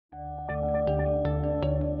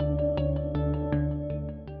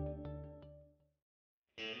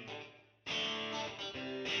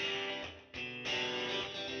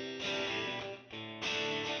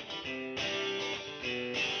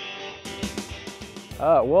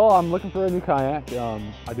Well, I'm looking for a new kayak.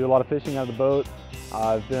 I do a lot of fishing out of the boat.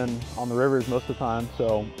 I've been on the rivers most of the time,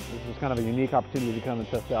 so this is kind of a unique opportunity to come and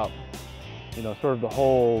test out, sort of the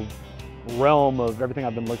whole realm of everything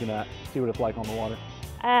I've been looking at, see what it's like on the water.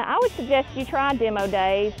 I would suggest you try demo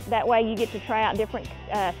days. That way you get to try out different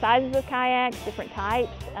sizes of kayaks, different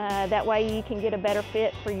types. That way you can get a better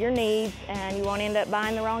fit for your needs and you won't end up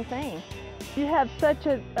buying the wrong thing. You have such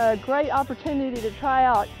a great opportunity to try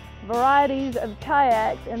out varieties of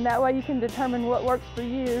kayaks, and that way you can determine what works for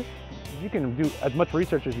you. You can do as much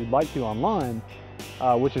research as you'd like to online,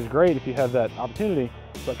 which is great if you have that opportunity,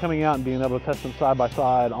 but coming out and being able to test them side by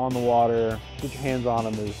side on the water, get your hands on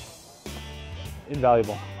them is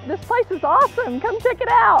invaluable. This place is awesome. Come check it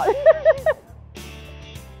out.